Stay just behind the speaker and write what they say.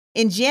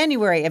In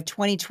January of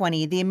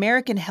 2020, the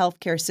American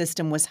healthcare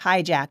system was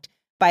hijacked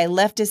by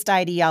leftist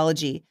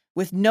ideology.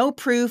 With no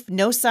proof,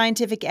 no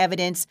scientific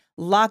evidence,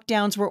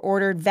 lockdowns were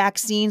ordered,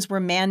 vaccines were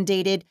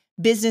mandated,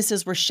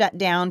 businesses were shut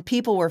down,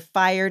 people were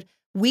fired.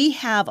 We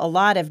have a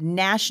lot of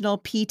national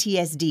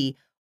PTSD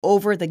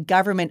over the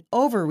government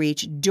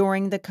overreach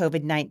during the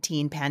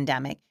COVID-19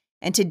 pandemic.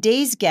 And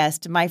today's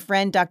guest, my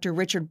friend Dr.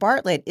 Richard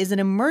Bartlett, is an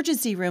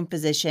emergency room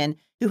physician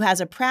who has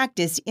a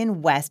practice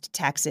in West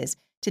Texas.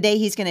 Today,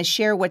 he's going to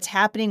share what's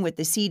happening with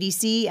the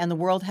CDC and the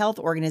World Health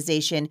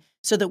Organization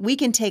so that we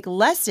can take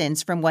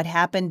lessons from what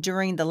happened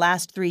during the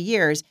last 3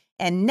 years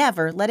and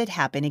never let it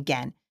happen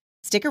again.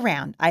 Stick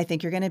around. I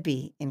think you're going to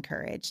be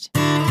encouraged.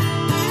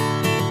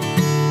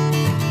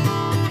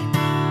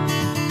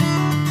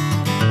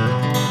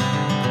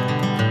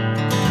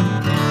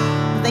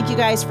 Thank you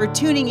guys for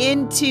tuning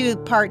in to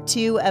part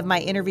 2 of my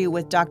interview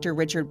with Dr.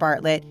 Richard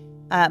Bartlett.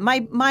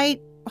 My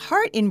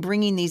heart in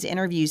bringing these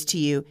interviews to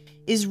you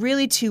is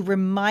really to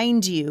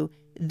remind you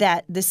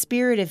that the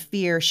spirit of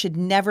fear should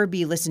never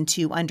be listened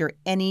to under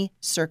any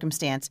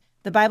circumstance.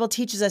 The Bible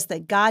teaches us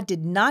that God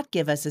did not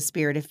give us a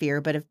spirit of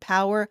fear, but of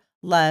power,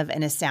 love,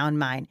 and a sound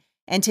mind.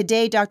 And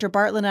today, Dr.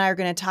 Bartlett and I are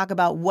going to talk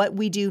about what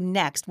we do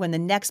next when the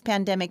next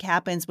pandemic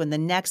happens, when the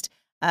next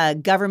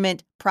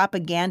government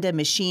propaganda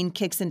machine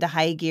kicks into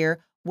high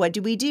gear. What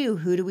do we do?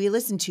 Who do we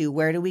listen to?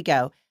 Where do we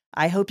go?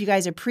 I hope you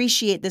guys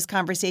appreciate this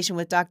conversation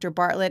with Dr.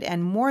 Bartlett.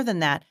 And more than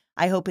that,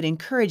 I hope it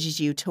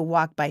encourages you to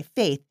walk by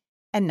faith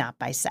and not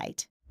by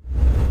sight.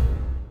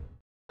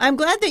 I'm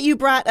glad that you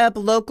brought up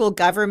local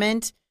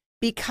government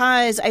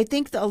because I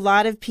think that a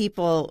lot of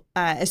people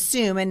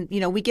assume, and,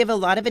 we give a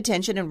lot of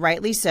attention, and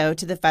rightly so,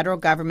 to the federal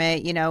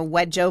government,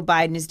 what Joe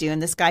Biden is doing,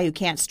 this guy who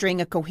can't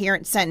string a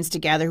coherent sentence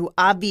together, who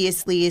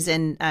obviously is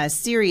in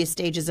serious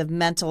stages of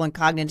mental and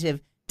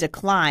cognitive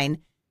decline.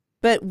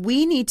 But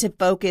we need to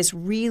focus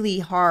really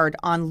hard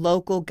on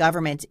local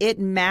government. It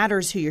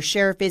matters who your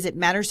sheriff is. It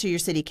matters who your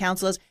city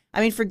council is.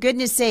 I mean, for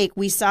goodness sake,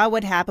 we saw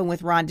what happened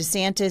with Ron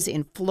DeSantis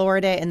in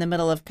Florida in the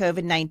middle of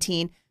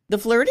COVID-19. The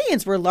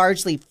Floridians were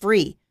largely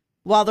free,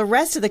 while the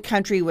rest of the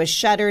country was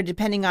shuttered,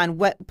 depending on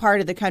what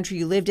part of the country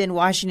you lived in.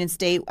 Washington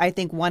State, I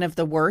think one of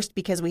the worst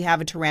because we have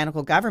a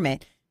tyrannical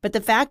government. But the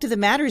fact of the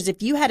matter is,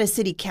 if you had a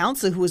city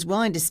council who was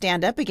willing to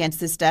stand up against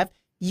this stuff,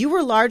 you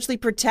were largely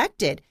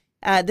protected.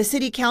 The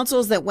city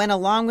councils that went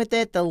along with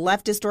it, the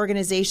leftist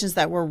organizations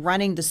that were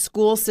running the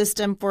school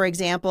system, for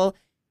example,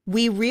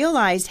 we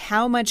realized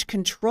how much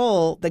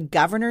control the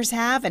governors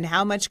have and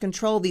how much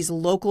control these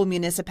local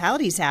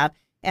municipalities have.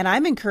 And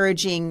I'm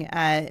encouraging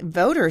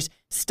voters,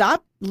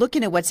 stop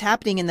looking at what's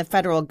happening in the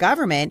federal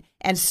government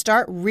and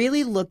start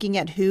really looking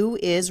at who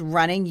is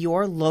running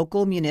your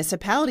local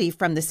municipality,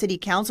 from the city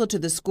council to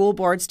the school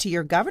boards to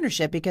your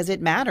governorship, because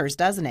it matters,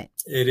 doesn't it?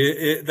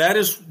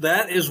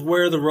 That is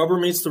where the rubber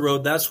meets the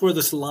road. That's where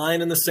this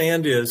line in the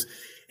sand is.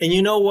 And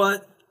you know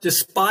what?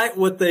 Despite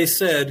what they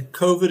said,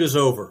 COVID is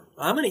over.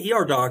 I'm an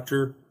ER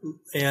doctor,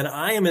 and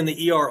I am in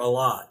the ER a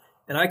lot.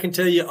 And I can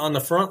tell you, on the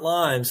front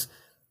lines,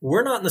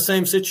 we're not in the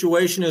same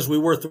situation as we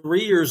were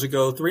 3.5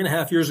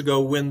 years ago,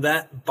 when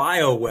that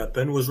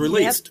bioweapon was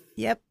released.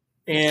 Yep.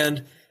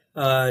 And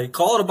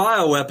call it a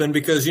bioweapon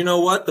because you know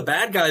what? The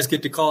bad guys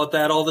get to call it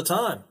that all the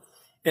time.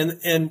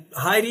 And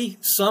Heidi,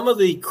 some of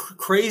the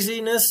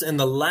craziness and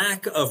the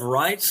lack of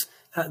rights,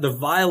 the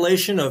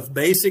violation of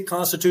basic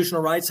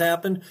constitutional rights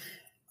happened,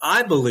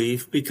 I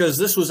believe, because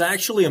this was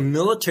actually a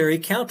military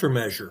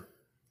countermeasure.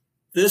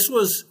 This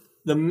was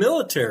the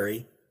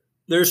military.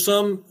 There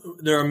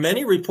are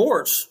many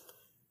reports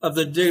of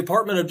the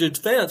Department of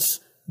Defense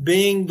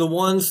being the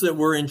ones that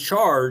were in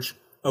charge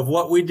of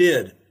what we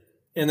did,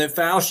 and that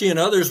Fauci and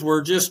others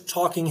were just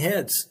talking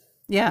heads,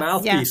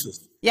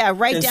 mouthpieces. Yeah,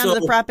 right down to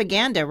the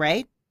propaganda,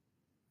 right?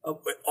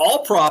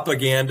 All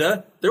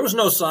propaganda. There was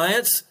no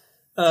science.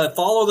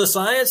 Follow the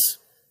science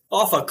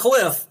off a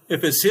cliff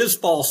if it's his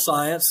false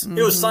science. Mm-hmm.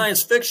 It was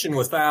science fiction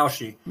with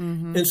Fauci.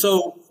 Mm-hmm. And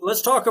so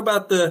let's talk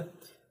about the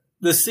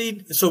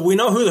seed. So we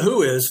know who the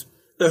WHO is.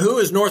 The WHO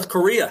is North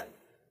Korea.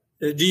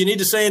 Do you need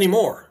to say any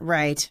more?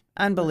 Right.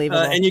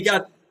 Unbelievable. And you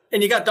got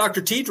Dr.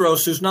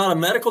 Tedros, who's not a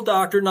medical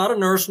doctor, not a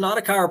nurse, not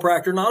a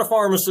chiropractor, not a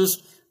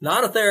pharmacist,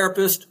 not a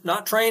therapist,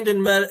 not trained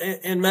in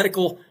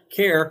medical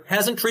care,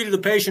 hasn't treated a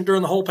patient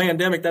during the whole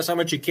pandemic. That's how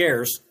much he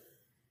cares.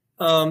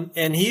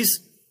 And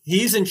he's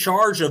in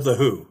charge of the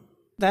WHO.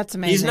 That's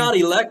amazing. He's not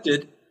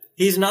elected.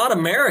 He's not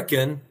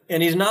American,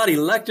 and he's not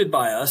elected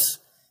by us.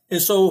 And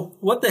so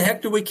what the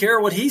heck do we care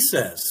what he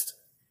says?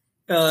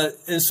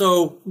 And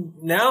so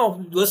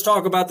now let's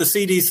talk about the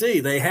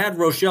CDC. They had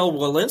Rochelle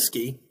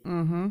Walensky,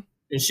 and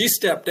she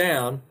stepped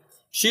down.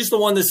 She's the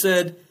one that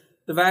said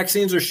the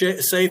vaccines are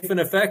safe and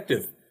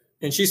effective.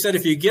 And she said,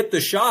 if you get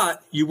the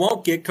shot, you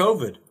won't get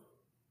COVID.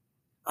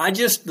 I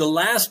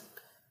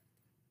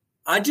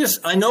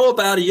know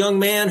about a young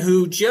man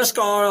who just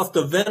got off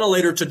the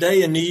ventilator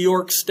today in New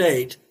York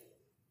State,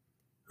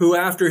 who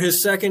after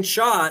his second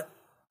shot,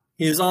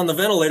 he is on the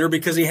ventilator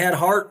because he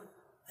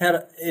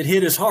it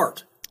hit his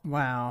heart.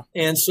 Wow.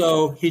 And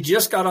so he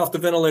just got off the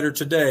ventilator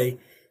today.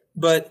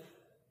 But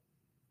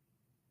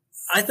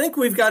I think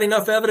we've got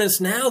enough evidence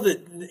now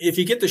that if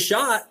you get the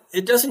shot,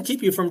 it doesn't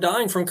keep you from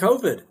dying from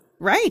COVID.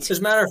 Right. As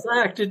a matter of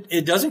fact,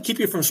 it doesn't keep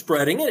you from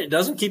spreading it. It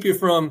doesn't keep you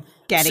from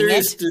getting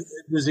serious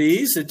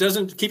disease. It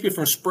doesn't keep you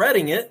from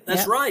spreading it.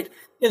 That's right.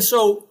 And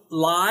so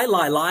lie.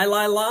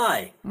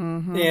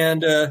 Mm-hmm.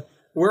 And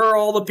where are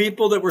all the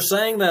people that were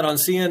saying that on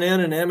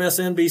CNN and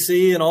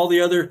MSNBC and all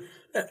the other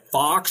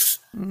Fox?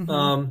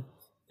 Mm-hmm.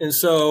 And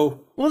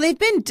so, well, they've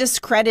been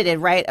discredited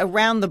right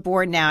around the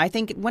board now. I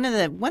think one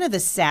of the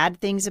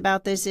sad things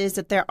about this is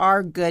that there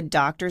are good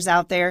doctors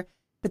out there,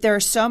 but there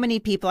are so many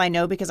people I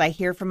know, because I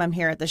hear from them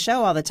here at the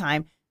show all the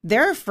time.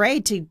 They're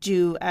afraid to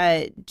do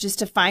just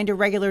to find a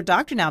regular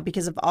doctor now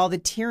because of all the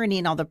tyranny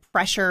and all the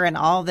pressure and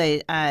all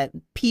the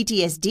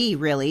PTSD,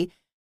 really,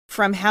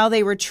 from how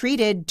they were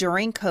treated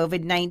during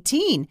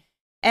COVID-19.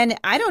 And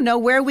I don't know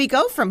where we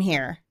go from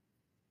here.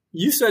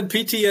 You said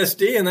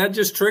PTSD, and that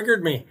just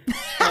triggered me.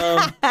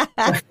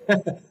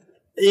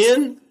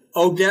 In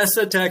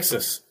Odessa,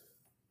 Texas,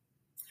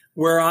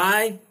 where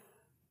I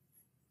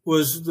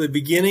was the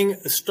beginning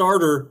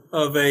starter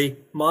of a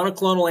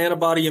monoclonal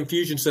antibody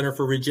infusion center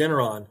for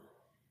Regeneron,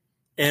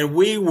 and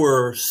we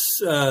were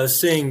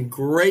seeing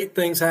great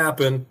things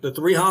happen. The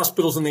 3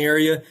 hospitals in the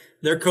area,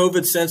 their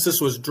COVID census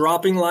was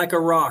dropping like a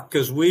rock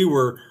because we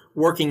were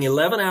working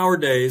 11-hour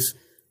days,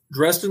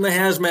 dressed in the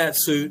hazmat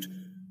suit,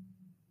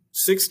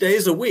 6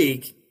 days a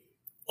week,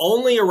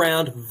 only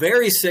around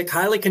very sick,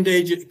 highly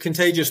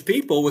contagious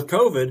people with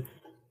COVID,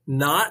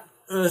 not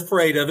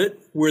afraid of it.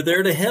 We're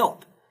there to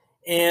help.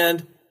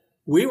 And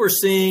we were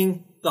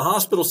seeing the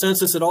hospital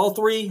census at all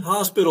 3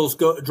 hospitals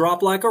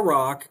drop like a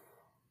rock.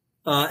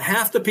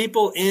 Half the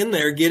people in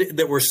there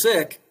that were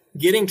sick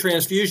getting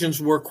transfusions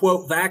were,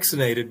 quote,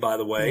 vaccinated, by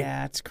the way.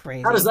 Yeah, it's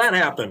crazy. How does that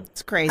happen?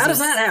 It's crazy. How does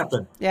that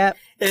happen? Yeah.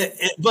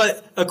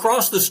 But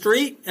across the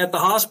street, at the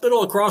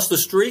hospital, across the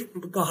street,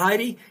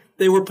 Heidi,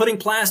 they were putting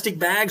plastic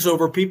bags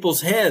over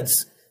people's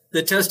heads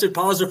that tested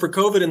positive for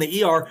COVID in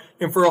the ER.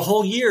 And for a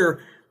whole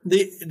year,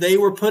 they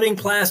were putting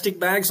plastic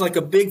bags, like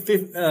a big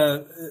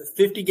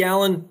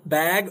 50-gallon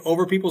bag,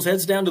 over people's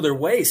heads down to their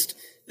waist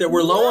that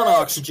were low on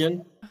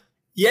oxygen.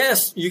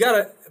 Yes, you got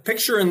a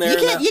picture in there.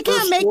 You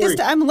can't make this.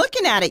 I'm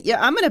looking at it.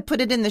 Yeah, I'm going to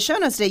put it in the show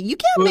notes today. You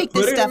can't make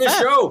this stuff up. Put it in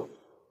the show.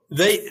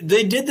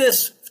 They did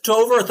this to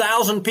over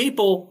 1,000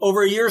 people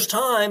over a year's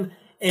time,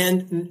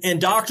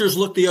 and doctors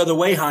looked the other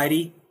way,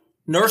 Heidi.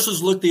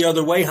 Nurses looked the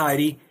other way,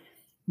 Heidi.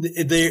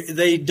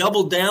 They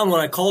doubled down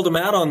when I called them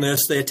out on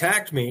this. They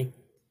attacked me,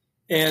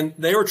 and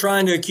they were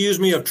trying to accuse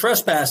me of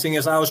trespassing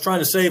as I was trying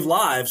to save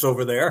lives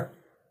over there.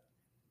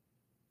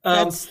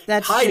 That's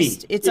Heidi,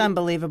 it's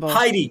unbelievable.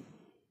 Heidi,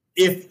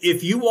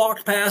 if you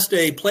walked past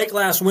a plate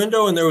glass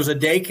window and there was a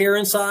daycare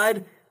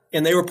inside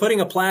and they were putting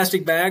a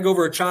plastic bag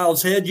over a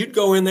child's head, you'd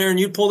go in there and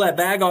you'd pull that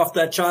bag off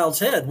that child's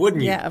head,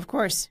 wouldn't you? Yeah, of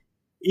course.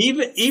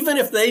 Even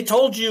if they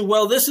told you,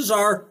 well, this is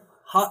our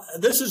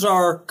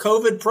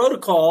COVID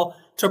protocol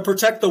to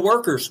protect the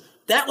workers.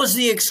 That was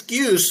the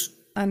excuse.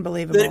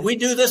 Unbelievable. That we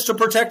do this to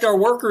protect our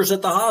workers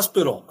at the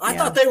hospital. I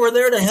thought they were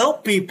there to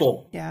help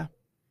people. Yeah.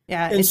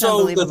 Yeah. And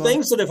so the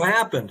things that have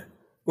happened,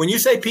 when you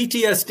say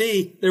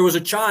PTSD, there was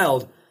a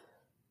child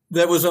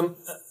that was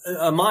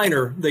a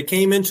minor that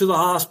came into the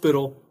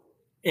hospital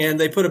and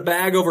they put a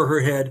bag over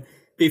her head.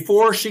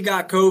 Before she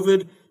got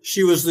COVID,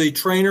 she was the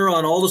trainer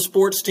on all the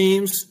sports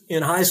teams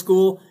in high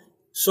school,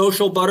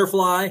 social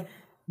butterfly.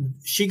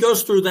 She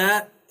goes through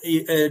that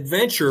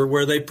adventure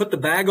where they put the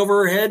bag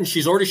over her head and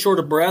she's already short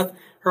of breath.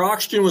 Her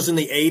oxygen was in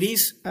the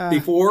 80s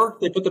before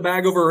they put the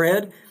bag over her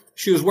head.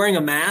 She was wearing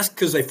a mask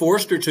because they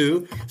forced her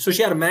to. So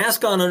she had a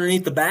mask on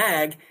underneath the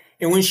bag.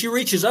 And when she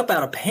reaches up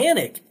out of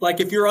panic, like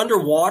if you're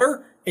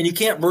underwater and you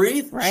can't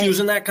breathe, she was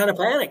in that kind of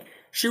panic.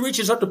 She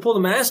reaches up to pull the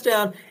mask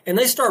down and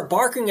they start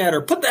barking at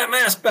her, put that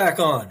mask back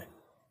on.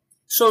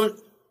 So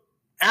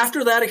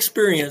after that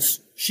experience,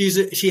 she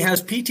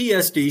has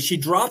PTSD. She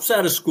drops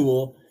out of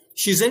school.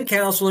 She's in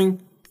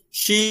counseling.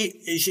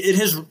 It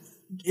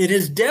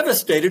has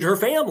devastated her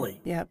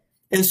family. Yep.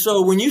 And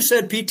so when you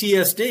said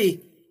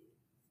PTSD,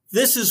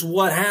 this is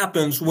what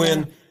happens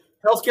when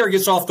healthcare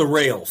gets off the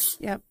rails.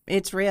 Yep.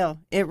 It's real.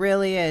 It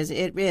really is.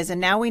 It is. And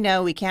now we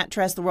know we can't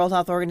trust the World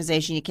Health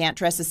Organization. You can't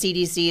trust the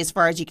CDC as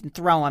far as you can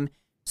throw them.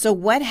 So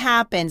what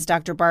happens,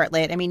 Dr.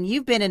 Bartlett? I mean,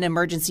 you've been in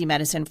emergency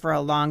medicine for a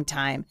long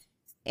time,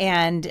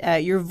 and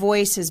your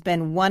voice has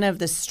been one of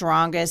the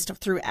strongest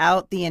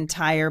throughout the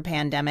entire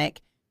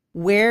pandemic.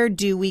 Where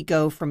do we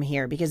go from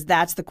here? Because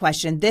that's the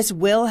question. This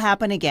will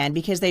happen again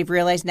because they've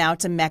realized now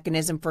it's a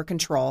mechanism for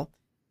control.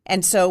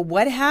 And so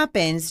what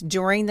happens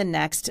during the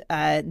next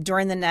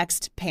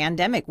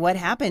pandemic? What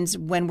happens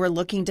when we're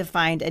looking to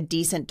find a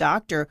decent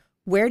doctor?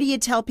 Where do you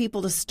tell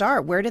people to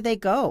start? Where do they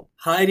go?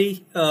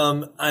 Heidi,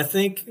 I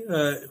think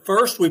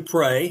first we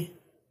pray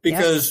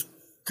because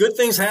good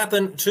things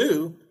happen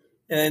too.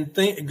 And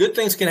good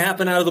things can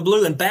happen out of the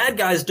blue. And bad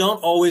guys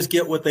don't always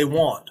get what they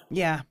want.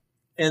 Yeah.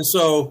 And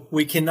so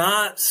we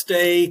cannot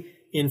stay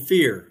in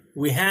fear.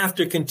 We have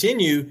to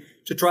continue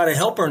to try to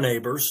help our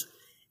neighbors.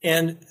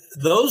 And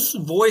those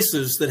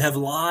voices that have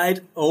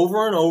lied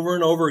over and over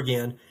and over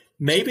again,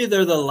 Maybe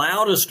they're the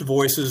loudest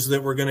voices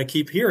that we're going to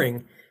keep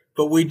hearing,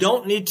 but we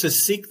don't need to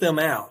seek them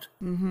out.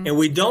 And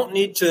we don't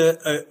need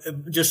to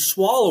just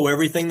swallow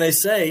everything they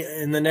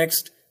say in the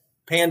next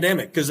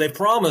pandemic, because they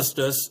promised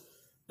us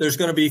there's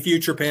going to be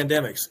future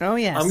pandemics. Oh,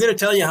 yes. I'm going to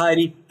tell you,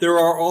 Heidi, there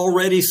are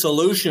already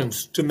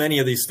solutions to many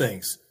of these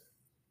things.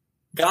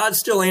 God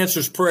still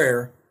answers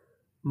prayer.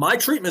 My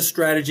treatment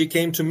strategy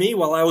came to me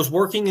while I was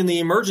working in the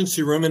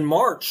emergency room in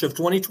March of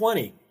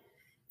 2020.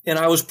 And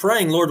I was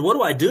praying, Lord, what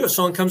do I do if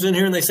someone comes in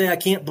here and they say I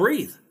can't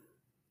breathe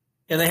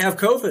and they have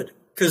COVID?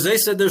 Because they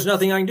said there's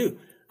nothing I can do.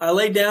 I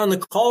laid down in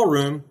the call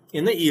room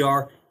in the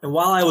ER, and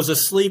while I was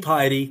asleep,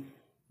 Heidi,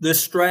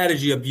 this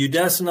strategy of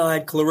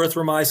budesonide,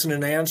 clarithromycin,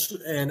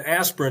 and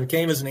aspirin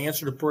came as an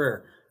answer to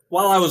prayer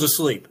while I was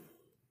asleep.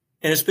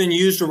 And it's been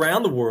used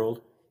around the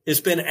world.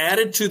 It's been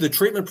added to the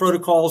treatment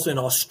protocols in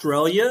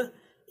Australia,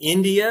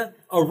 India,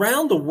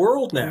 around the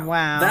world now.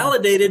 Wow.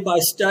 Validated by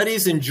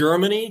studies in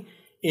Germany,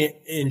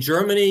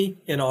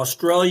 in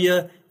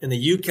Australia, in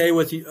the UK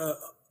with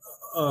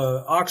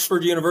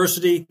Oxford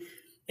University,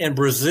 and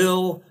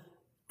Brazil.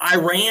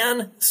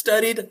 Iran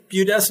studied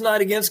budesonide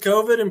against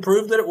COVID and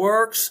proved that it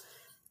works.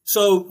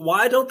 So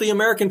why don't the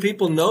American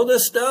people know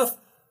this stuff?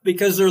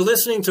 Because they're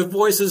listening to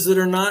voices that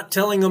are not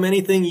telling them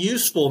anything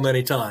useful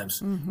many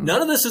times.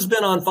 None of this has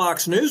been on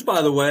Fox News,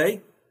 by the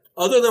way,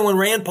 other than when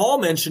Rand Paul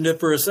mentioned it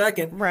for a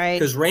second. Right.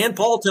 Because Rand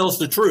Paul tells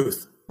the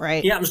truth.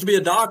 Right. He happens to be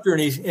a doctor,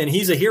 and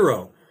he's a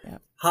hero.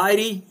 Yep.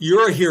 Heidi,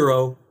 you're a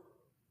hero.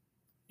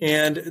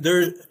 And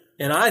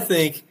I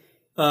think,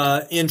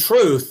 in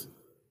truth,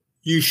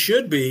 you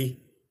should be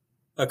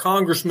a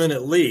congressman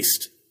at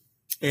least.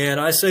 And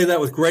I say that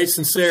with great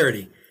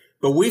sincerity.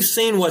 But we've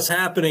seen what's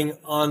happening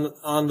on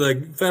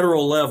the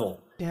federal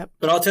level. Yep.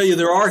 But I'll tell you,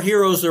 there are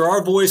heroes, there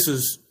are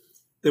voices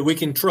that we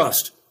can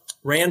trust.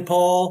 Rand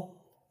Paul,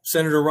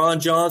 Senator Ron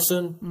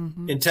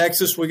Johnson. In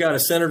Texas, we got a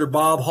Senator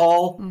Bob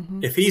Hall.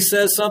 If he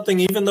says something,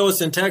 even though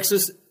it's in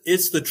Texas,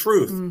 it's the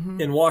truth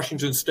in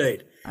Washington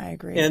State. I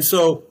agree. And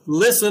so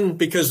listen,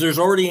 because there's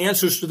already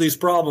answers to these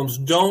problems.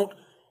 Don't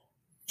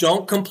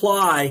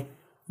comply.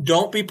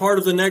 Don't be part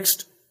of the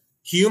next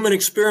human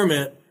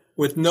experiment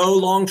with no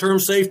long-term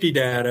safety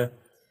data,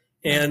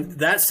 and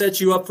that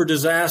sets you up for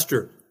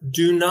disaster.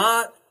 Do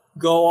not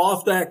go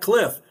off that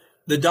cliff.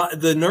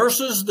 The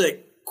nurses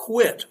that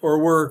quit or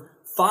were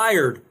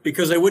fired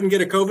because they wouldn't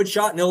get a COVID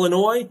shot in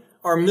Illinois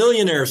are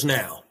millionaires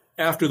now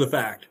after the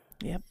fact.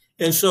 Yep.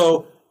 And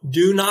so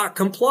do not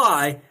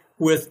comply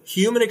with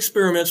human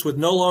experiments with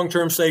no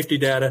long-term safety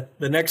data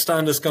the next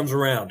time this comes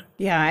around.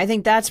 Yeah, I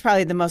think that's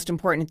probably the most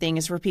important thing,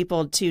 is for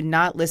people to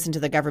not listen to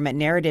the government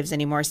narratives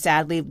anymore.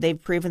 Sadly,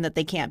 they've proven that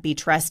they can't be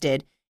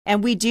trusted.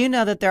 And we do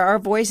know that there are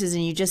voices,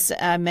 and you just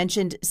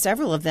mentioned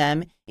several of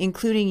them,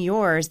 including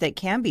yours, that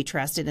can be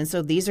trusted. And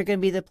so these are going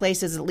to be the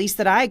places, at least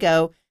that I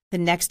go, the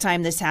next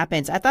time this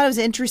happens. I thought it was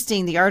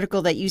interesting, the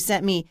article that you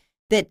sent me,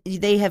 that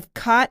they have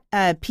caught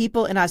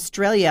people in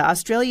Australia.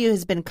 Australia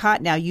has been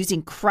caught now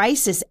using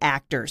crisis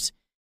actors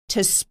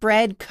to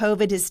spread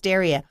COVID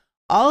hysteria.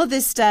 All of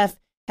this stuff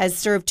has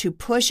served to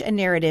push a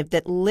narrative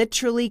that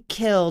literally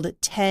killed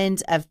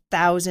tens of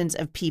thousands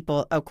of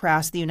people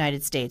across the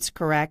United States,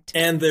 correct?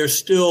 And they're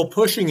still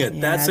pushing it.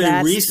 Yeah, that's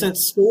a recent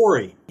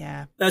story.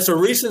 Yeah. That's a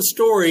recent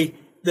story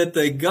that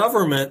the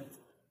government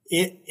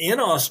in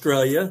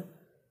Australia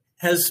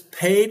has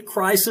paid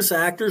crisis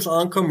actors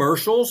on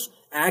commercials,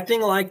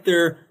 acting like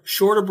they're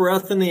short of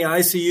breath in the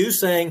ICU,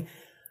 saying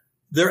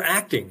they're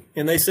acting.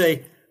 And they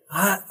say,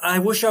 I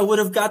wish I would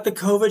have got the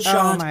COVID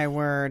shot. Oh, my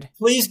word.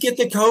 Please get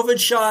the COVID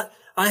shot.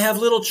 I have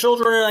little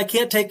children and I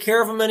can't take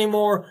care of them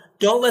anymore.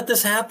 Don't let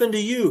this happen to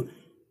you.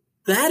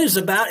 That is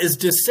about as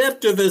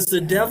deceptive as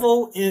the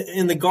devil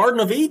in the Garden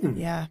of Eden.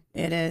 Yeah,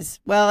 it is.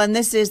 Well, and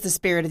this is the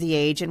spirit of the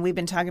age. And we've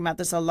been talking about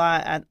this a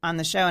lot on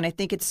the show. And I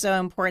think it's so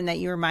important that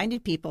you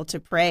reminded people to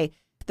pray.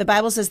 The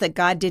Bible says that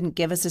God didn't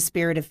give us a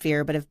spirit of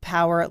fear, but of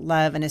power,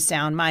 love, and a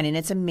sound mind. And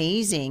it's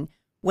amazing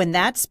when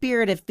that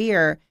spirit of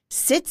fear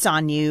sits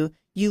on you,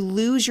 you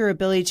lose your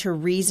ability to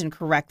reason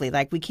correctly.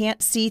 Like, we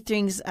can't see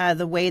things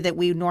the way that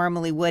we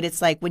normally would.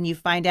 It's like when you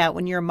find out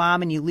when you're a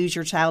mom and you lose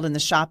your child in the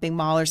shopping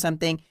mall or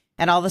something,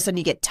 and all of a sudden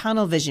you get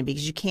tunnel vision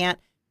because you can't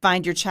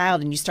find your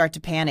child and you start to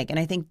panic. And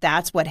I think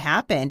that's what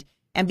happened.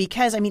 And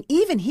because, I mean,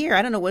 even here,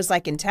 I don't know what it was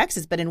like in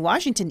Texas, but in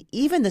Washington,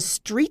 even the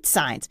street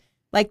signs,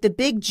 like the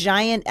big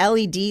giant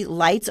LED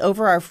lights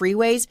over our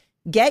freeways,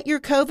 get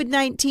your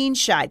COVID-19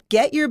 shot,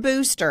 get your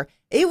booster.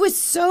 It was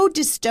so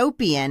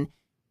dystopian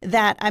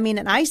that, I mean,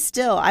 and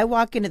I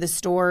walk into the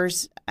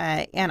stores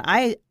and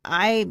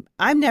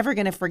I'm never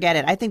going to forget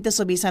it. I think this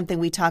will be something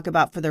we talk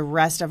about for the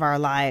rest of our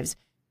lives.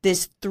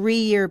 This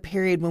 3-year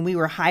period when we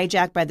were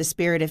hijacked by the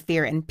spirit of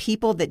fear, and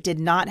people that did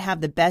not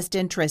have the best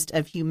interest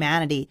of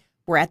humanity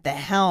were at the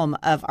helm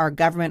of our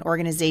government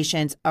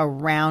organizations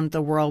around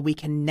the world. We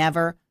can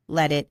never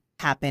let it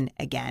happen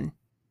again.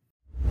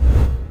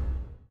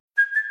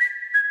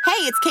 Hey,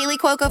 it's Kaylee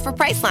Cuoco for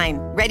Priceline.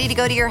 Ready to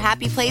go to your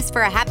happy place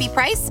for a happy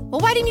price?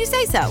 Well, why didn't you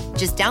say so?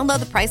 Just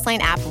download the Priceline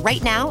app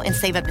right now and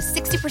save up to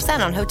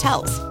 60% on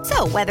hotels.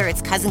 So whether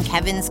it's Cousin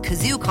Kevin's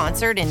Kazoo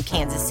Concert in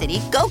Kansas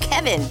City, go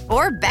Kevin,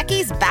 or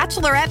Becky's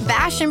Bachelorette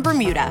Bash in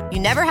Bermuda,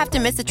 you never have to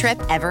miss a trip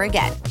ever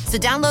again. So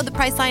download the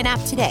Priceline app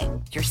today.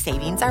 Your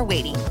savings are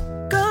waiting.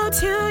 Go to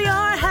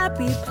your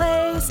happy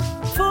place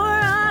for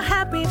a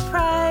happy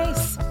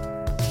price.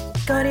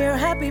 Go to your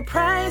happy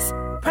price,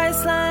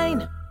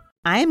 Priceline.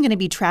 I am going to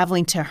be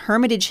traveling to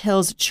Hermitage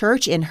Hills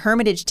Church in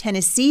Hermitage,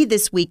 Tennessee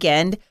this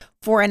weekend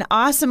for an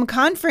awesome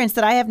conference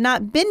that I have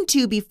not been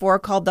to before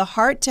called the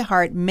Heart to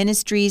Heart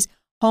Ministries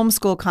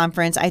Homeschool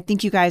Conference. I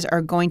think you guys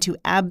are going to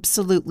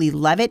absolutely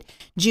love it.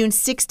 June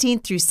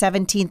 16th through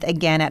 17th,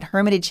 again at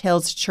Hermitage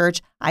Hills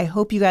Church. I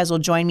hope you guys will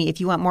join me. If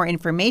you want more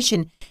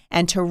information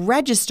and to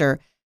register,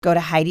 go to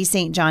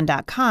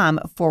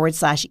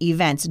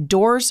HeidiSt.John.com/events.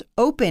 Doors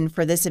open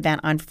for this event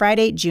on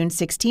Friday, June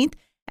 16th.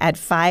 At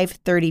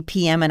 5:30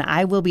 p.m. And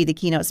I will be the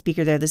keynote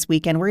speaker there this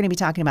weekend. We're going to be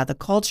talking about the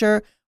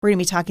culture. We're going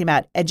to be talking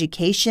about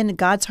education,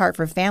 God's heart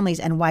for families,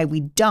 and why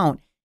we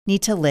don't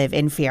need to live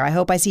in fear. I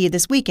hope I see you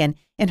this weekend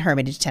in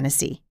Hermitage,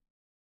 Tennessee.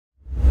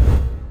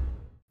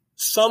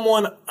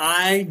 Someone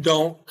I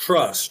don't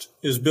trust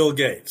is Bill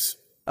Gates.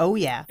 Oh,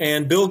 yeah.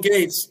 And Bill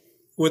Gates,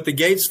 with the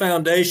Gates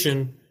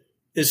Foundation,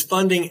 is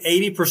funding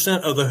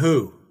 80% of the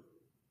WHO.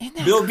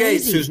 Bill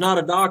Gates, who's not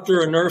a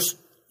doctor or nurse,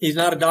 he's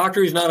not a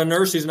doctor, he's not a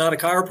nurse, he's not a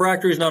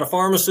chiropractor, he's not a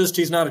pharmacist,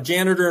 he's not a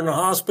janitor in a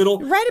hospital.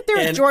 Right up there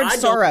with George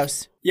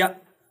Soros. Yeah.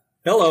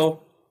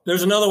 Hello.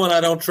 There's another one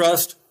I don't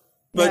trust.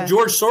 But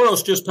George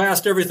Soros just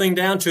passed everything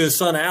down to his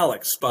son,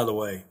 Alex, by the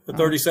way. The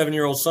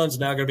 37-year-old son's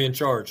now going to be in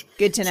charge.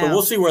 Good to know. So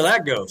we'll see where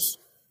that goes.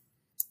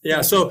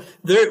 Yeah, so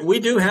we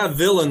do have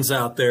villains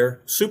out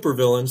there, super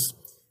villains.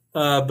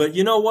 But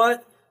you know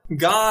what?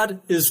 God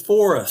is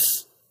for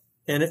us.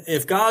 And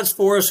if God's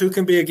for us, who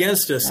can be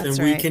against us? That's and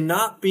right.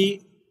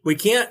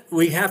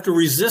 we have to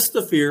resist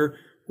the fear.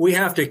 We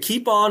have to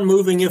keep on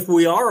moving if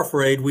we are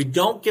afraid. We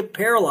don't get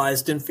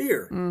paralyzed in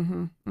fear.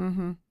 Mm-hmm,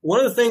 mm-hmm. One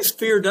of the things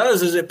fear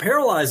does is it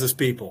paralyzes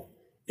people.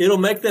 It'll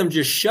make them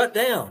just shut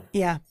down.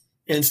 Yeah.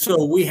 And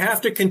so we have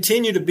to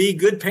continue to be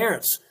good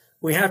parents.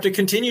 We have to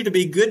continue to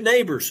be good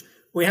neighbors.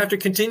 We have to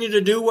continue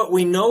to do what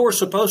we know we're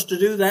supposed to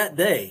do that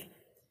day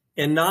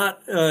and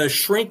not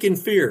shrink in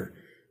fear.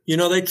 You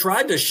know, they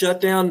tried to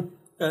shut down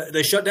a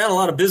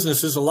lot of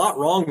businesses, a lot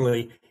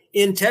wrongly.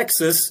 In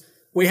Texas,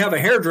 we have a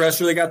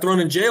hairdresser that got thrown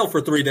in jail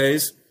for 3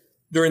 days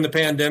during the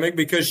pandemic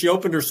because she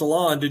opened her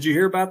salon. Did you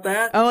hear about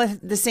that? Oh,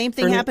 the same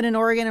thing happened in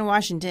Oregon and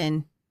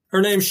Washington.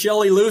 Her name's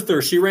Shelley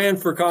Luther. She ran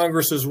for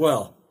Congress as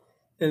well.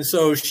 And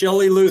so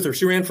Shelley Luther,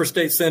 she ran for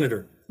state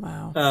senator.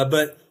 Wow.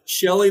 But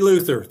Shelley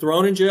Luther,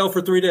 thrown in jail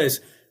for 3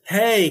 days.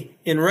 Hey,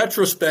 in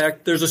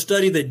retrospect, there's a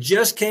study that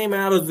just came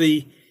out of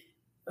the,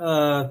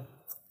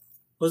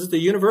 was it the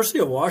University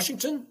of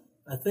Washington?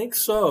 I think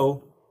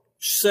so.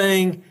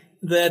 Saying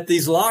that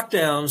these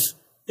lockdowns,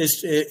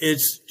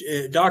 it's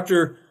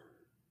Dr.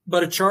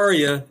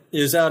 Bhattacharya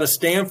is out of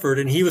Stanford,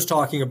 and he was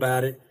talking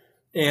about it.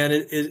 And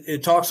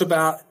it talks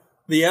about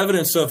the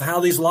evidence of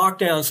how these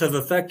lockdowns have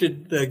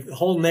affected the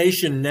whole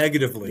nation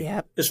negatively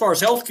as far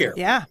as healthcare.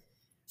 Yeah.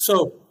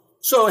 So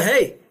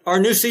hey, our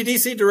new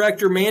CDC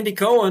director, Mandy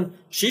Cohen,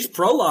 she's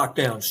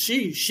pro-lockdowns.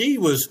 She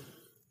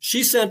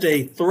sent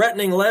a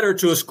threatening letter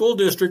to a school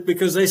district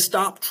because they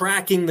stopped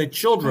tracking the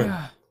children.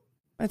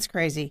 That's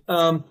crazy.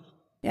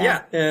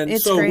 Yeah. And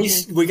it's so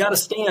crazy. we got to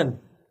stand.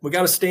 We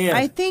got to stand.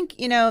 I think,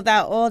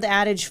 that old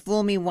adage,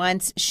 fool me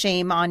once,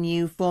 shame on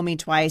you, fool me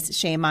twice,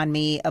 shame on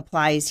me,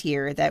 applies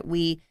here, that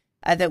we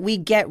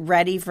get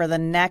ready for the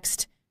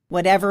next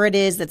whatever it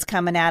is that's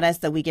coming at us,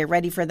 that we get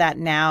ready for that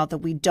now, that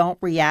we don't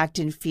react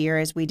in fear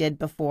as we did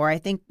before. I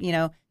think,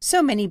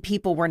 so many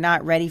people were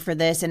not ready for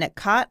this, and it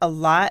caught a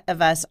lot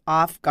of us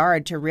off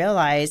guard to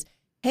realize,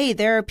 hey,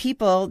 there are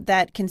people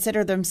that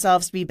consider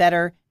themselves to be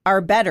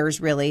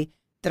betters really,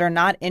 that are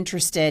not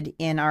interested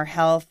in our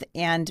health,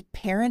 and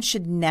parents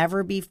should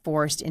never be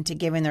forced into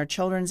giving their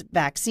children's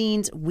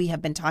vaccines. We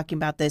have been talking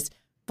about this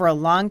for a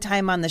long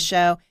time on the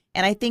show.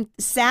 And I think,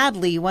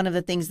 sadly, one of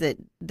the things that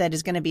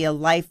is going to be a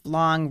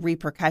lifelong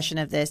repercussion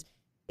of this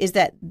is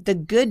that the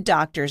good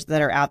doctors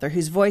that are out there,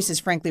 whose voices,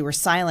 frankly, were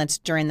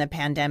silenced during the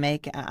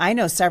pandemic. I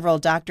know several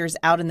doctors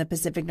out in the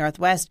Pacific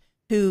Northwest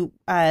who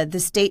the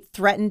state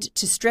threatened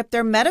to strip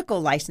their medical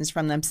license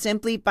from them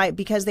simply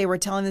because they were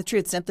telling the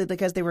truth, simply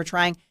because they were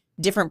trying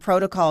different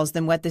protocols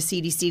than what the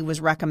CDC was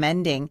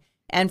recommending.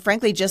 And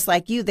frankly, just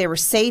like you, they were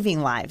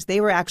saving lives.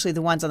 They were actually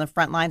the ones on the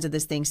front lines of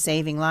this thing,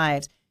 saving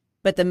lives.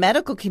 But the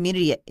medical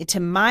community,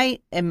 from my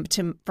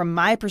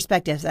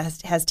perspective,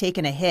 has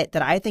taken a hit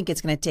that I think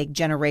it's going to take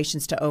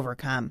generations to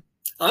overcome.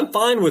 I'm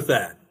fine with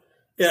that.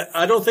 Yeah,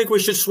 I don't think we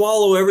should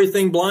swallow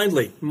everything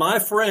blindly. My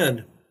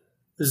friend,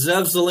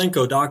 Zev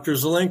Zelenko, Dr.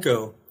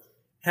 Zelenko,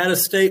 had a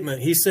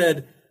statement. He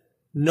said,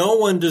 "No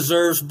one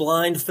deserves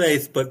blind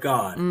faith but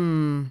God."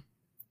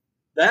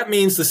 That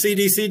means the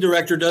CDC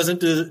director doesn't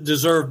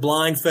deserve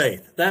blind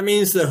faith. That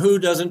means the WHO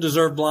doesn't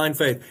deserve blind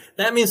faith.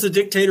 That means the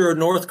dictator of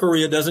North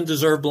Korea doesn't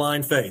deserve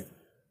blind faith,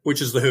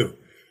 which is the WHO.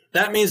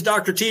 That means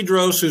Dr.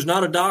 Tedros, who's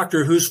not a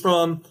doctor, who's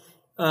from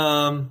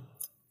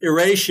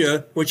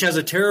Eurasia, which has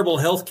a terrible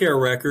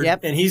healthcare record,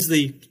 and he's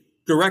the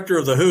director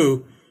of the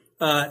WHO,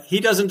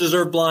 he doesn't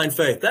deserve blind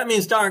faith. That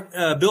means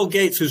Bill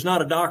Gates, who's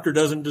not a doctor,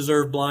 doesn't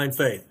deserve blind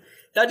faith.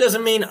 That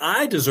doesn't mean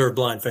I deserve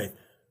blind faith.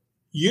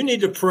 You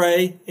need to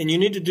pray, and you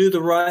need to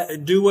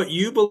do what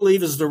you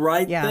believe is the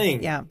right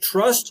thing. Yeah.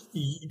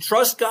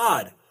 Trust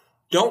God.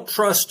 Don't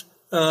trust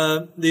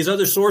these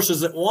other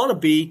sources that want to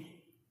be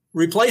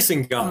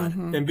replacing God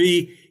and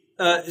be.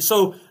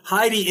 So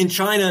Heidi, in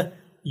China,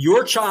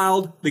 your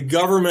child, the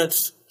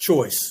government's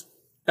choice.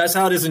 That's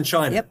how it is in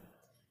China. Yep.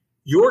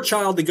 Your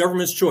child, the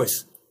government's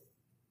choice.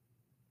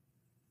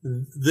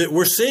 That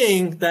we're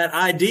seeing that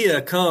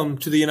idea come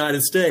to the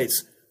United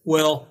States.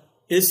 Well,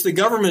 it's the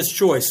government's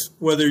choice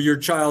whether your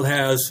child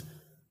has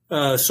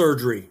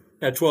surgery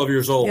at 12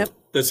 years old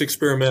that's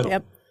experimental.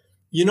 Yep.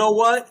 You know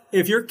what?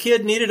 If your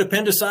kid needed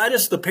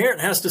appendicitis, the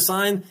parent has to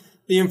sign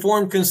the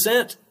informed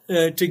consent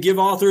to give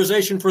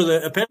authorization for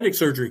the appendix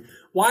surgery.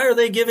 Why are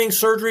they giving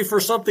surgery for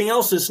something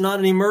else that's not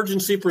an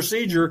emergency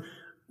procedure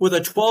with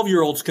a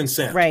 12-year-old's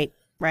consent? Right.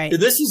 Right.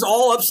 This is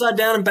all upside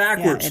down and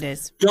backwards. Yeah, it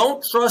is.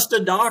 Don't trust a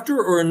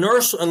doctor or a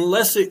nurse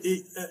unless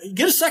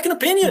get a second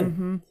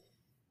opinion.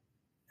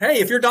 Hey,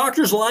 if your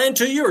doctor's lying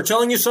to you or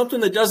telling you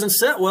something that doesn't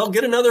sit well,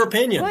 get another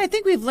opinion. Well, I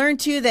think we've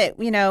learned too that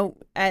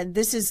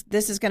this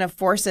is going to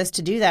force us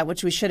to do that,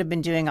 which we should have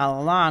been doing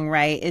all along.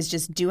 Right? Is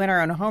just doing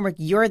our own homework.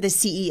 You're the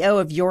CEO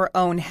of your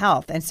own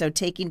health, and so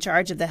taking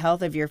charge of the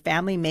health of your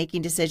family,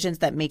 making decisions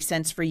that make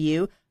sense for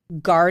you,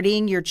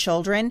 guarding your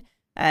children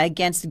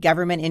against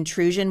government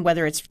intrusion,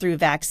 whether it's through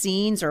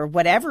vaccines or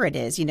whatever it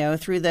is,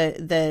 through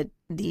the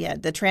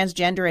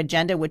transgender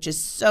agenda, which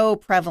is so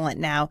prevalent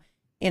now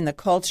in the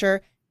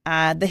culture.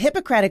 The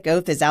Hippocratic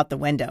Oath is out the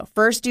window.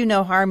 First, do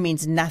no harm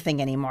means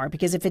nothing anymore,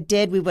 because if it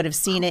did, we would have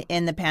seen it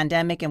in the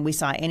pandemic and we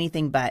saw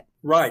anything but.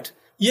 Right.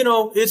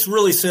 It's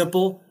really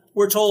simple.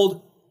 We're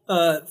told,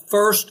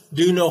 first,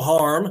 do no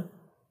harm.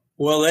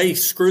 Well, they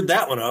screwed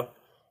that one up.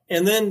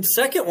 And then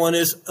second one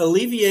is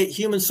alleviate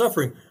human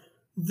suffering.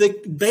 The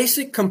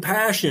basic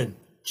compassion,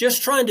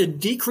 just trying to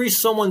decrease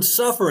someone's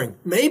suffering.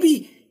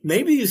 Maybe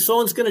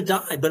someone's going to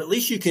die, but at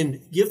least you can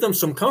give them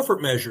some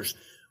comfort measures.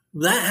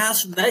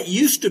 That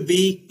used to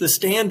be the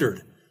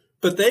standard,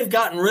 but they've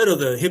gotten rid of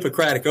the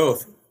Hippocratic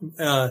Oath.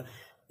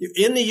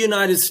 In the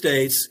United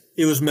States,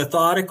 it was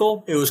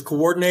methodical. It was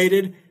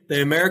coordinated.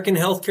 The American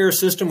healthcare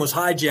system was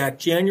hijacked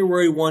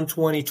January 1,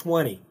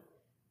 2020,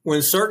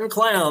 when certain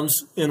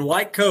clowns in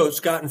white coats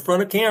got in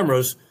front of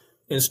cameras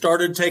and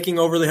started taking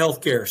over the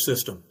healthcare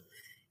system.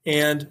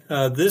 And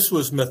this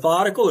was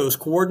methodical. It was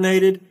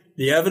coordinated.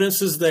 The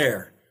evidence is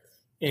there.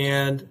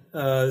 And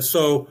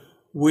so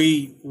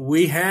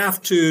we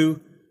have to,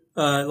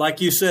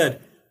 like you said,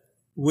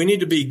 we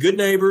need to be good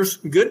neighbors,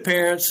 good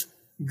parents,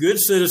 good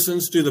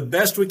citizens, do the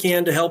best we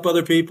can to help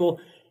other people.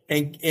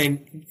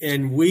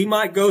 And we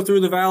might go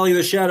through the valley of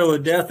the shadow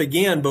of death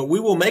again, but we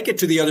will make it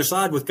to the other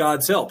side with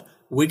God's help.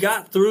 We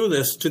got through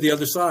this to the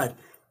other side.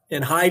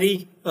 And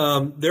Heidi,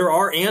 there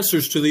are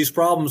answers to these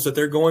problems that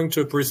they're going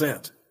to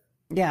present.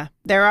 Yeah,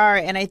 there are.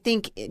 And I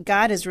think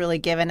God has really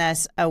given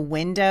us a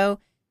window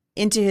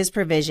into his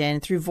provision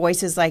through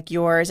voices like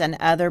yours and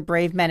other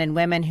brave men and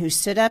women who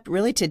stood up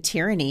really to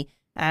tyranny.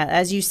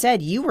 As you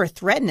said, you were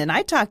threatened. And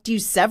I talked to you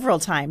several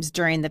times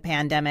during the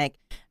pandemic.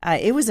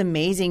 It was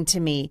amazing to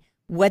me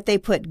what they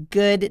put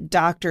good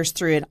doctors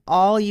through. And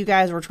all you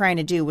guys were trying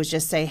to do was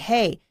just say,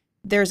 hey,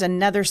 there's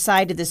another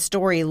side to this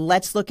story.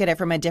 Let's look at it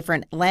from a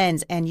different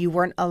lens. And you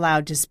weren't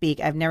allowed to speak.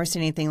 I've never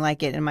seen anything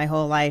like it in my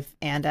whole life.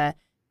 And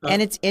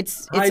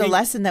it's Heidi, a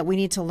lesson that we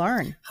need to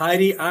learn.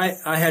 Heidi,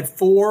 I had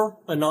 4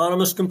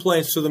 anonymous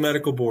complaints to the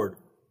medical board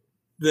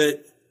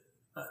that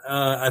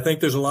I think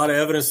there's a lot of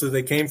evidence that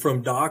they came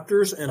from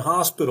doctors and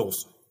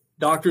hospitals,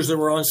 doctors that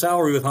were on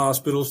salary with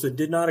hospitals that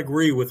did not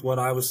agree with what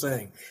I was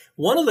saying.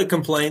 One of the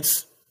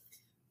complaints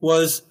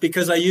was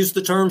because I used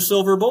the term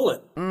silver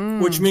bullet,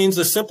 which means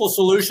a simple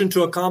solution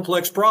to a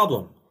complex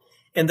problem.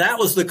 And that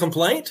was the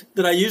complaint,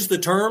 that I used the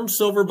term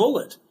silver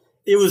bullet.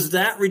 It was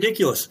that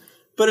ridiculous.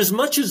 But as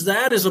much as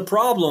that is a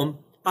problem,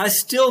 I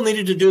still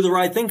needed to do the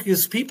right thing,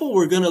 because people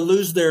were going to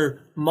lose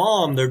their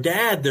mom, their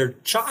dad, their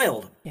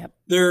child,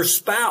 their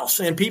spouse,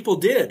 and people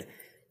did.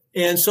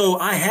 And so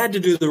I had to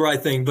do the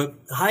right thing. But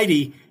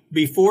Heidi,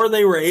 before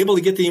they were able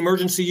to get the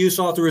emergency use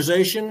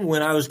authorization,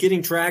 when I was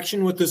getting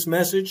traction with this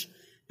message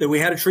that we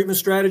had a treatment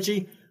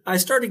strategy, I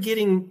started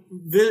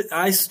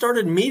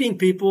meeting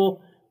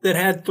people that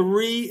had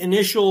 3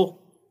 initial,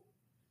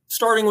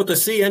 starting with a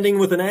C, ending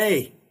with an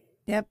A.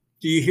 Yep.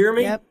 Do you hear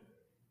me? Yep.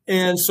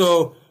 And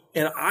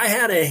I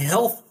had a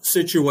health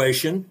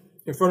situation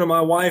in front of my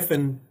wife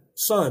and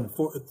son,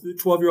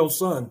 12-year-old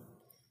son.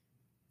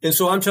 And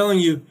so I'm telling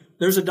you,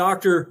 there's a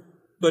Dr.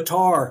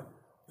 Batar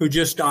who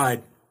just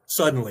died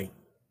suddenly.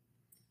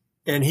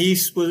 And he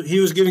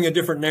was giving a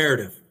different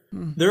narrative.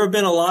 There have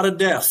been a lot of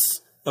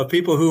deaths of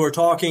people who are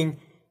talking,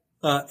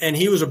 and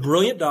he was a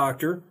brilliant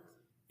doctor,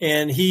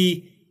 and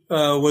he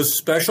was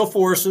special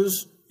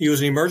forces. He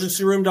was an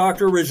emergency room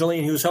doctor originally,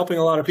 and he was helping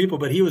a lot of people,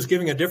 but he was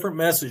giving a different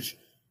message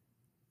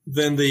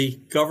than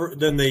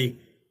the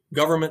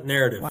government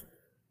narrative. Wow.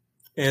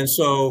 And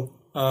so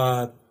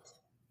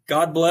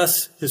God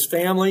bless his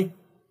family.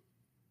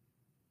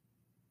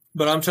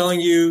 But I'm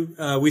telling you,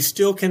 we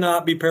still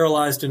cannot be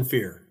paralyzed in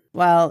fear.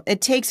 Well,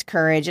 it takes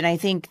courage, and I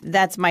think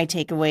that's my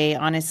takeaway.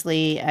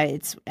 Honestly,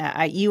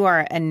 you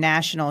are a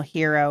national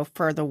hero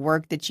for the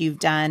work that you've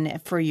done,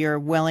 for your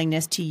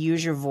willingness to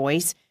use your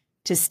voice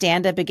to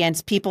stand up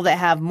against people that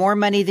have more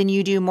money than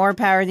you do, more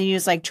power than you.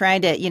 It's like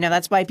trying to,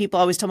 that's why people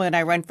always tell me when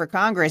I run for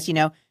Congress,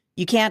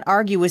 you can't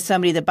argue with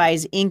somebody that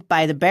buys ink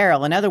by the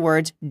barrel. In other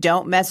words,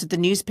 don't mess with the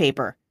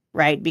newspaper,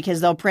 right? Because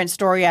they'll print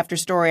story after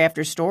story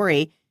after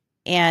story.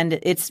 And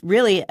it's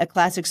really a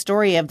classic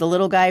story of the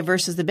little guy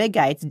versus the big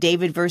guy. It's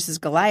David versus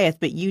Goliath,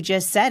 but you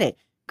just said it.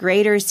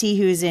 Greater is he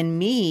who is in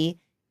me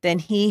than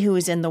he who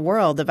is in the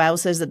world. The Bible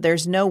says that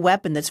there's no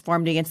weapon that's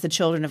formed against the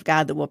children of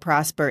God that will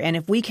prosper. And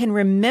if we can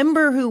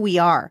remember who we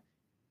are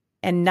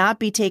and not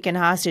be taken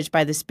hostage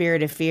by the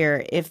spirit of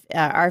fear, if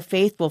our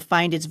faith will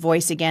find its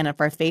voice again, if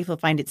our faith will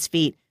find its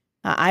feet,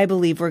 I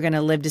believe we're going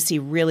to live to see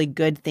really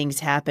good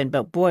things happen.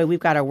 But boy, we've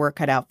got our work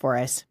cut out for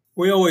us.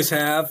 We always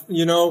have.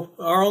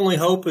 Our only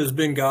hope has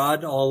been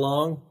God all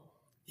along.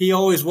 He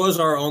always was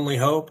our only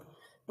hope.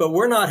 But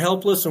we're not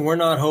helpless and we're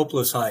not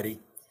hopeless, Heidi.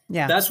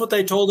 Yeah. That's what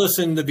they told us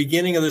in the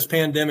beginning of this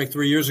pandemic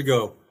 3 years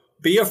ago.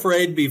 Be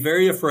afraid, be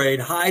very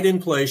afraid, hide in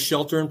place,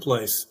 shelter in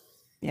place.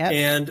 Yep.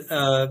 And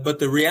but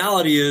the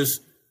reality is,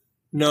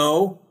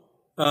 no,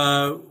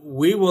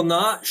 we will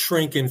not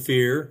shrink in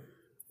fear.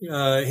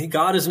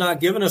 God has not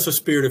given us a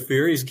spirit of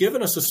fear. He's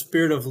given us a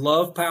spirit of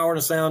love, power, and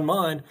a sound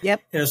mind.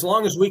 Yep. And as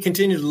long as we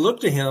continue to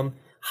look to him,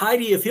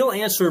 Heidi, if he'll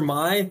answer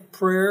my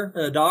prayer,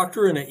 a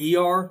doctor in an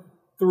ER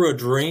through a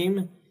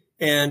dream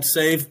and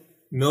save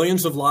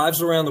millions of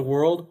lives around the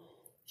world,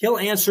 he'll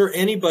answer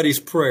anybody's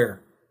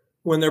prayer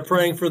when they're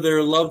praying for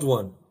their loved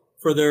one,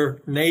 for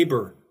their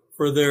neighbor,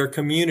 for their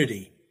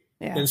community.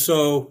 Yeah. And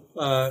so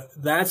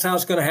that's how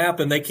it's going to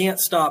happen. They can't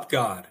stop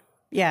God.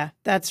 Yeah,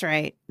 that's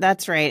right.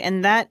 That's right.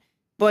 And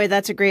boy,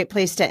 that's a great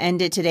place to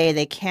end it today.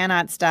 They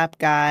cannot stop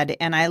God.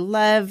 And I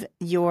love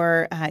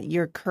your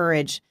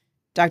courage,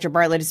 Dr.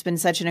 Bartlett. It's been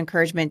such an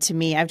encouragement to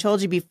me. I've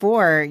told you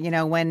before,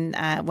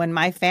 when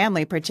my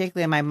family,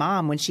 particularly my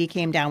mom, when she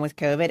came down with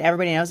COVID,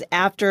 everybody knows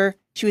after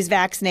she was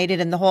vaccinated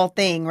and the whole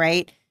thing,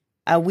 right?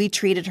 We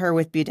treated her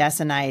with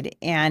budesonide,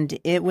 and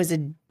it was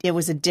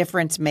a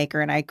difference maker.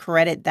 And I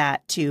credit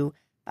that to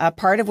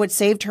part of what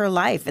saved her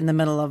life in the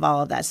middle of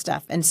all of that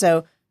stuff. And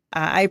so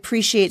I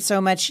appreciate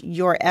so much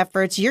your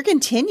efforts. You're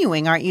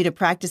continuing, aren't you, to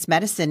practice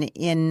medicine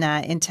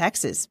in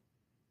Texas?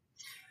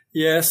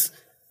 Yes.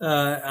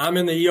 I'm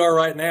in the ER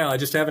right now. I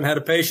just haven't had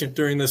a patient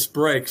during this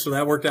break, so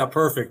that worked out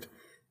perfect.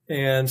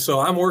 And so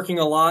I'm working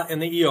a lot in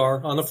the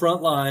ER on the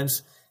front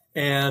lines,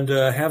 and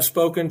have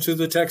spoken to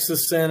the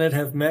Texas Senate,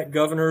 have met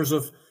governors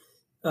of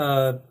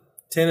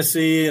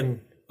Tennessee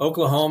and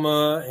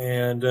Oklahoma.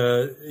 And,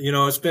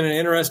 it's been an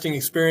interesting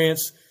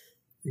experience.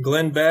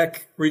 Glenn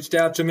Beck reached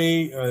out to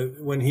me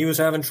when he was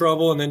having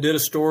trouble, and then did a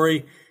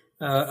story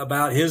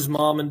about his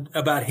mom and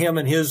about him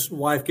and his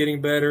wife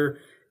getting better.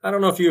 I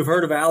don't know if you've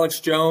heard of Alex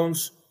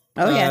Jones.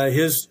 Oh, yeah.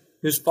 His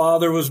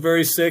father was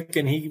very sick,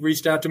 and he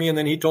reached out to me, and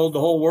then he told the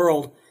whole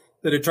world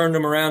that it turned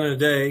him around in a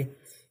day.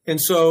 And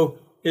so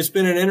it's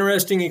been an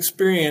interesting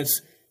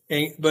experience,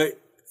 but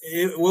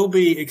it will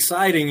be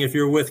exciting if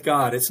you're with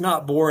God. It's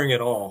not boring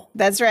at all.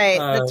 That's right.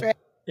 That's right.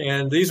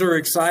 And these are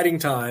exciting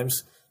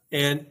times.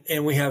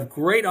 And we have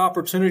great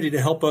opportunity to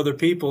help other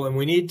people, and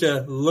we need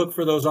to look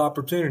for those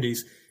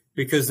opportunities,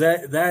 because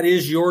that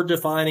is your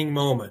defining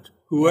moment.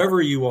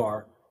 Whoever you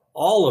are,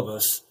 all of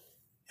us,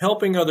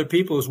 helping other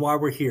people is why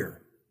we're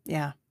here.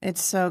 Yeah,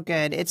 it's so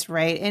good. It's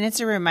right. And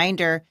it's a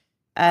reminder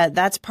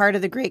that's part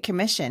of the Great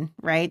Commission,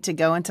 right, to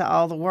go into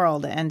all the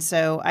world. And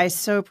so I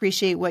so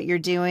appreciate what you're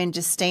doing,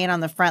 just staying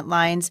on the front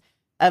lines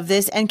of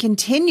this and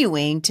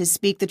continuing to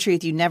speak the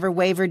truth. You never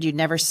wavered. You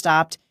never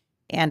stopped.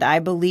 And I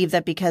believe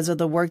that because of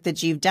the work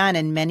that you've done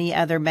and many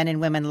other men and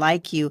women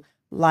like you,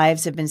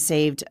 lives have been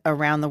saved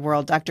around the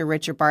world. Dr.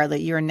 Richard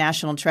Bartlett, you're a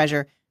national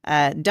treasure.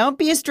 Don't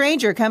be a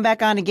stranger. Come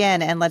back on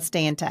again, and let's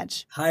stay in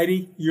touch.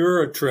 Heidi,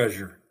 you're a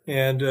treasure.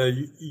 And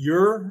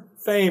your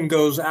fame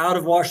goes out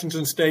of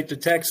Washington State to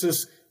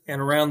Texas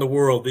and around the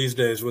world these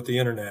days with the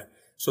internet.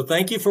 So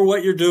thank you for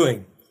what you're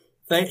doing.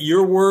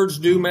 Your words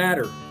do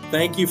matter.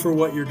 Thank you for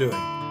what you're doing.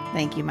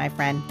 Thank you, my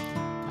friend.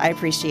 I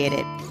appreciate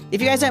it.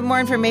 If you guys want more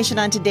information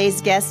on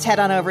today's guest, head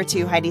on over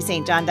to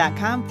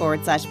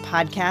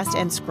HeidiSt.com/podcast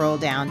and scroll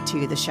down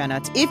to the show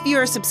notes. If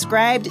you're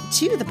subscribed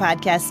to the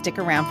podcast, stick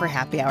around for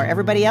happy hour.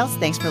 Everybody else,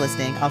 thanks for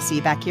listening. I'll see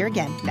you back here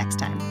again next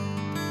time.